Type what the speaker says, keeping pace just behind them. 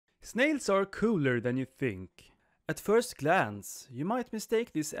Snails are cooler than you think. At first glance, you might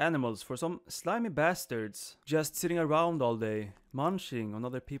mistake these animals for some slimy bastards just sitting around all day, munching on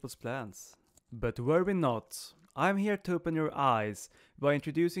other people's plants. But worry not, I'm here to open your eyes by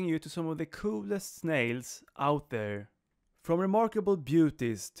introducing you to some of the coolest snails out there. From remarkable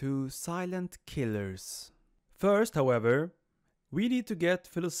beauties to silent killers. First, however, we need to get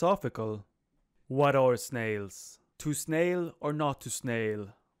philosophical. What are snails? To snail or not to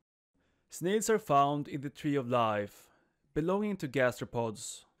snail? Snails are found in the tree of life, belonging to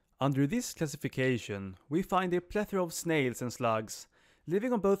gastropods. Under this classification, we find a plethora of snails and slugs,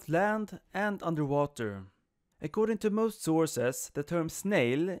 living on both land and underwater. According to most sources, the term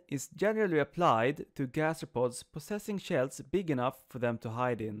snail is generally applied to gastropods possessing shells big enough for them to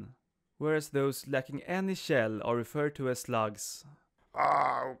hide in, whereas those lacking any shell are referred to as slugs.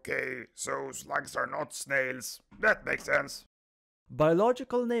 Ah, okay, so slugs are not snails. That makes sense.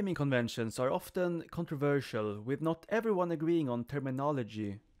 Biological naming conventions are often controversial, with not everyone agreeing on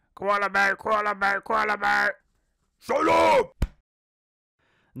terminology. Koala bear, koala bear, koala bear! Shut up!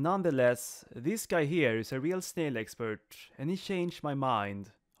 Nonetheless, this guy here is a real snail expert, and he changed my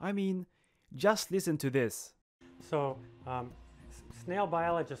mind. I mean, just listen to this. So, snail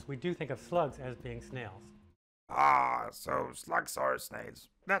biologists, we do think of slugs as being snails. Ah, so slugs are snails.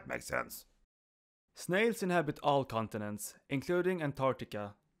 That makes sense. Snails inhabit all continents, including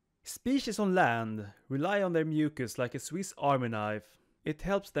Antarctica. Species on land rely on their mucus like a Swiss army knife. It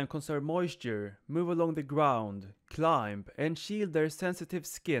helps them conserve moisture, move along the ground, climb, and shield their sensitive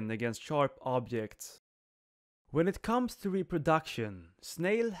skin against sharp objects. When it comes to reproduction,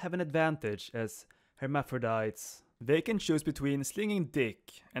 snails have an advantage as hermaphrodites. They can choose between slinging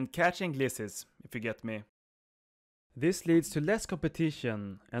dick and catching glissies, if you get me. This leads to less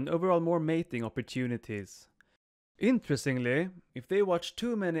competition and overall more mating opportunities. Interestingly, if they watch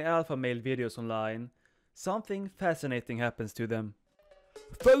too many alpha male videos online, something fascinating happens to them.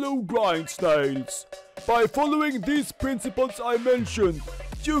 Fellow grind snails, by following these principles I mentioned,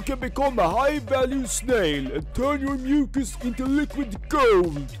 you can become a high-value snail and turn your mucus into liquid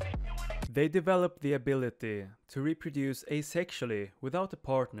gold. They develop the ability to reproduce asexually without a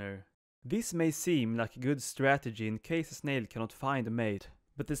partner. This may seem like a good strategy in case a snail cannot find a mate,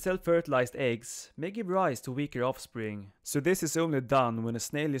 but the self-fertilized eggs may give rise to weaker offspring, so this is only done when a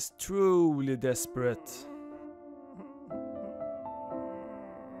snail is truly desperate.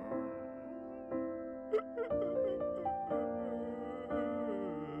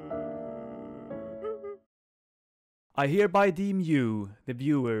 I hereby deem you, the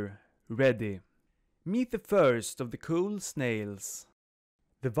viewer, ready. Meet the first of the cool snails.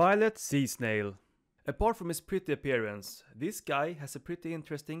 The violet sea snail. Apart from his pretty appearance, this guy has a pretty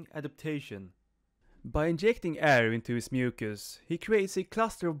interesting adaptation. By injecting air into his mucus, he creates a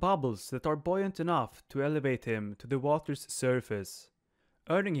cluster of bubbles that are buoyant enough to elevate him to the water's surface,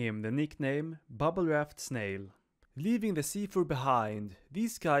 earning him the nickname Bubble Raft Snail. Leaving the seafloor behind,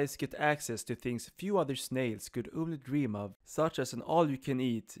 these guys get access to things few other snails could only dream of, such as an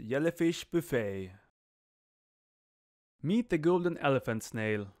all-you-can-eat jellyfish buffet. Meet the golden elephant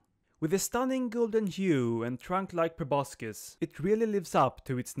snail. With a stunning golden hue and trunk-like proboscis, it really lives up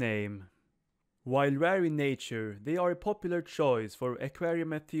to its name. While rare in nature, they are a popular choice for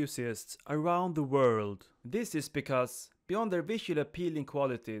aquarium enthusiasts around the world. This is because, beyond their visually appealing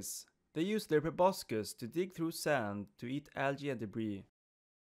qualities, they use their proboscis to dig through sand to eat algae and debris.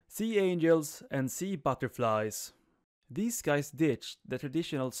 Sea angels and sea butterflies. These guys ditched the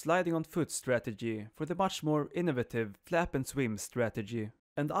traditional sliding on foot strategy for the much more innovative flap and swim strategy.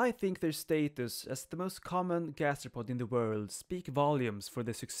 And I think their status as the most common gastropod in the world speak volumes for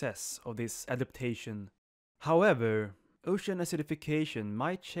the success of this adaptation. However, ocean acidification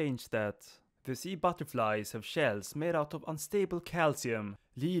might change that. The sea butterflies have shells made out of unstable calcium,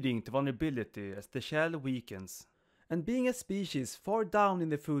 leading to vulnerability as the shell weakens. And being a species far down in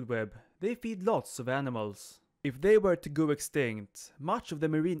the food web, they feed lots of animals. If they were to go extinct, much of the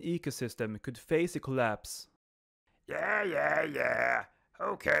marine ecosystem could face a collapse. Yeah.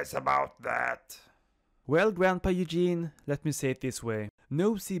 Who cares about that? Well, Grandpa Eugene, let me say it this way.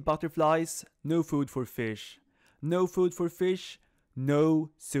 No sea butterflies, no food for fish. No food for fish, no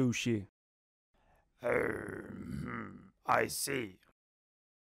sushi. I see.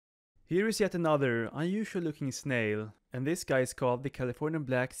 Here is yet another unusual looking snail, and this guy is called the Californian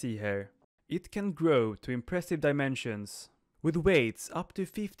black sea hare. It can grow to impressive dimensions, with weights up to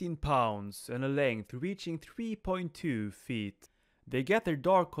 15 pounds and a length reaching 3.2 feet. They get their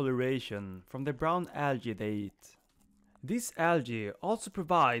dark coloration from the brown algae they eat. This algae also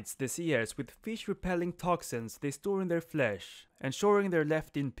provides the sea hares with fish-repelling toxins they store in their flesh, ensuring they're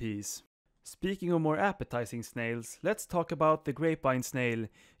left in peace. Speaking of more appetizing snails, let's talk about the grapevine snail,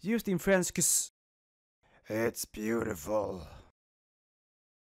 used in French cuisine. It's beautiful.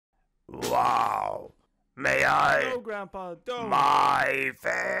 Wow. May I? No, Grandpa, don't! My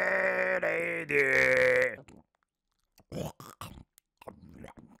fair lady.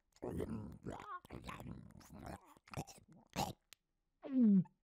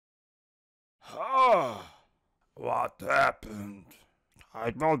 Ah, what happened?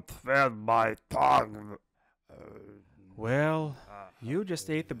 I don't feel my tongue. Well, you just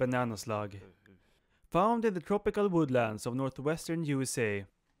ate the banana slug. Found in the tropical woodlands of northwestern USA.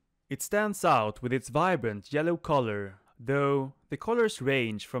 It stands out with its vibrant yellow color, though the colors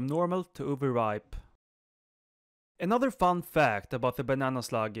range from normal to overripe. Another fun fact about the banana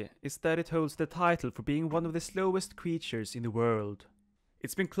slug is that it holds the title for being one of the slowest creatures in the world.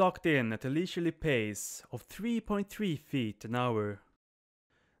 It's been clocked in at a leisurely pace of 3.3 feet an hour.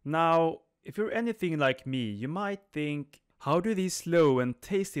 Now, if you're anything like me, you might think, how do these slow and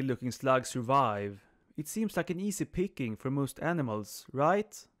tasty looking slugs survive? It seems like an easy picking for most animals,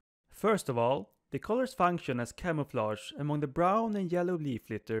 right? First of all, the colors function as camouflage among the brown and yellow leaf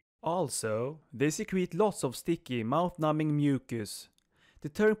litter. Also, they secrete lots of sticky, mouth-numbing mucus,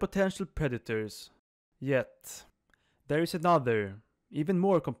 deterring potential predators. Yet, there is another, even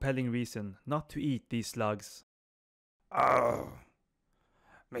more compelling reason not to eat these slugs. Oh,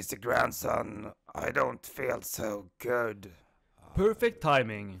 Mr. Grandson, I don't feel so good. Perfect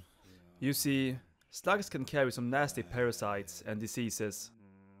timing. You see, slugs can carry some nasty parasites and diseases.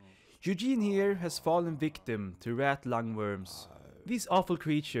 Eugene here has fallen victim to rat lungworms. These awful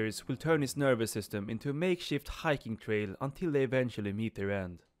creatures will turn his nervous system into a makeshift hiking trail until they eventually meet their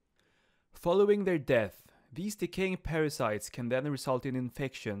end. Following their death, these decaying parasites can then result in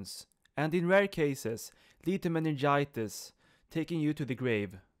infections, and in rare cases, lead to meningitis, taking you to the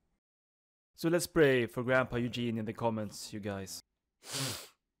grave. So let's pray for Grandpa Eugene in the comments, you guys.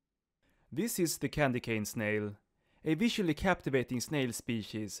 This is the candy cane snail, a visually captivating snail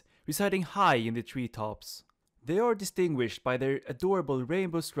species residing high in the treetops. They are distinguished by their adorable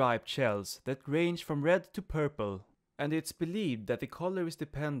rainbow-striped shells that range from red to purple, and it's believed that the color is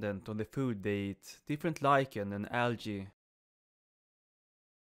dependent on the food they eat, different lichen and algae.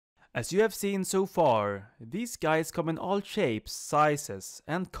 As you have seen so far, these guys come in all shapes, sizes,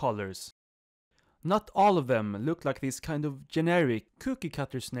 and colors. Not all of them look like this kind of generic cookie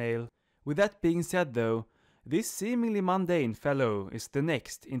cutter snail. With that being said though, this seemingly mundane fellow is the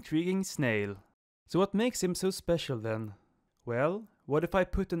next intriguing snail. So what makes him so special then? Well, what if I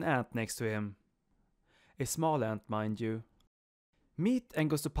put an ant next to him? A small ant, mind you. Meet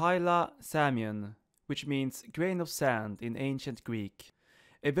Angosopila samion, which means grain of sand in ancient Greek.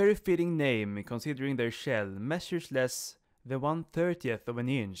 A very fitting name considering their shell measures less than 1/30th of an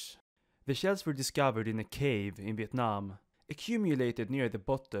inch. The shells were discovered in a cave in Vietnam, accumulated near the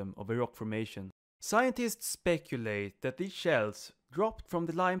bottom of a rock formation. Scientists speculate that these shells dropped from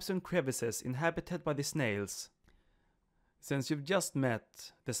the limestone crevices inhabited by the snails. Since you've just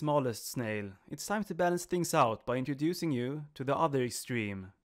met the smallest snail, it's time to balance things out by introducing you to the other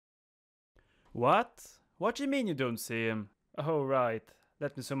extreme. What? What do you mean you don't see him? Oh right,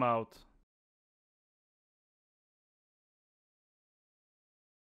 let me zoom out.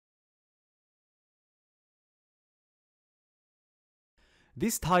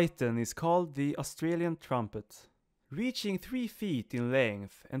 This titan is called the Australian trumpet. Reaching 3 feet in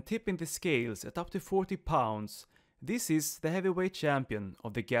length and tipping the scales at up to 40 pounds, this is the heavyweight champion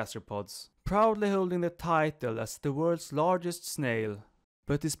of the gastropods, proudly holding the title as the world's largest snail.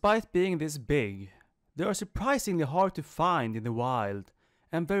 But despite being this big, they are surprisingly hard to find in the wild,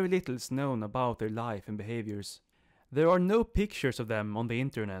 and very little is known about their life and behaviors. There are no pictures of them on the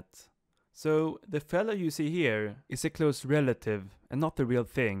internet, so the fellow you see here is a close relative and not the real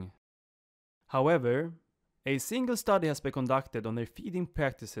thing. However, a single study has been conducted on their feeding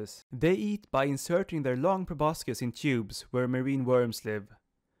practices. They eat by inserting their long proboscis in tubes where marine worms live.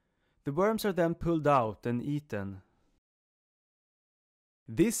 The worms are then pulled out and eaten.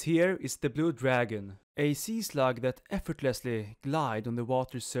 This here is the blue dragon, a sea slug that effortlessly glides on the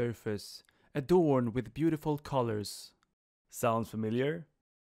water's surface, adorned with beautiful colors. Sounds familiar?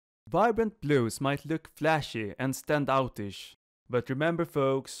 Vibrant blues might look flashy and stand outish, but remember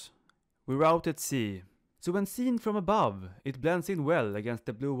folks, we're out at sea. So when seen from above, it blends in well against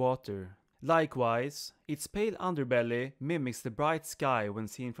the blue water. Likewise, its pale underbelly mimics the bright sky when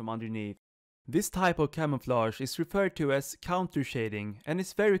seen from underneath. This type of camouflage is referred to as countershading and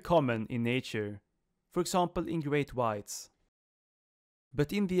is very common in nature. for example in great whites.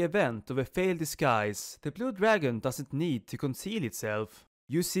 But in the event of a failed disguise, the blue dragon doesn't need to conceal itself.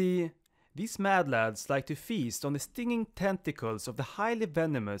 You see, these mad lads like to feast on the stinging tentacles of the highly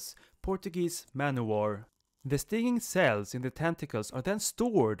venomous Portuguese manowar. The stinging cells in the tentacles are then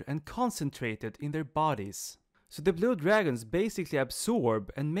stored and concentrated in their bodies. So the blue dragons basically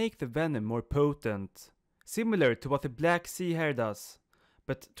absorb and make the venom more potent, similar to what the black sea hare does,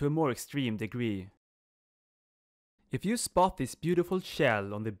 but to a more extreme degree. If you spot this beautiful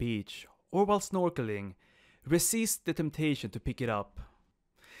shell on the beach or while snorkeling, resist the temptation to pick it up.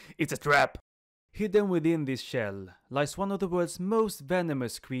 It's a trap! Hidden within this shell lies one of the world's most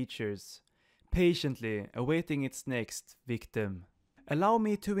venomous creatures, patiently awaiting its next victim. Allow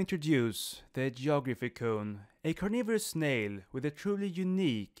me to introduce the geography cone, a carnivorous snail with a truly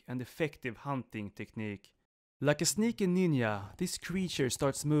unique and effective hunting technique. Like a sneaky ninja, this creature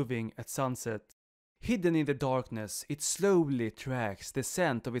starts moving at sunset. Hidden in the darkness, it slowly tracks the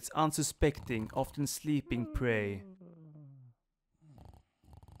scent of its unsuspecting, often sleeping prey.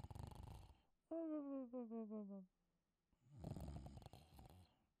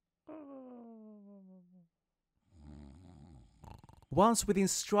 Once within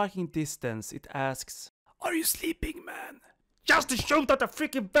striking distance, it asks, "Are you sleeping, man?" just to shoot that a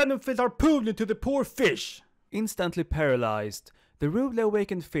freaking venom-filled harpoon into the poor fish! Instantly paralyzed, the rudely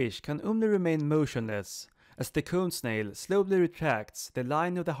awakened fish can only remain motionless as the cone snail slowly retracts the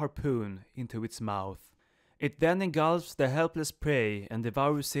line of the harpoon into its mouth. It then engulfs the helpless prey and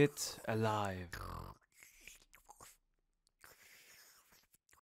devours it alive.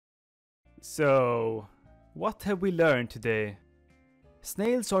 So, what have we learned today?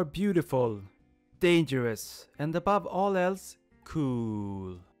 Snails are beautiful, dangerous, and above all else,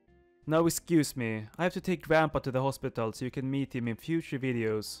 cool. Now excuse me, I have to take Grandpa to the hospital so you can meet him in future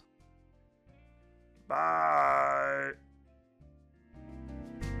videos. Bye!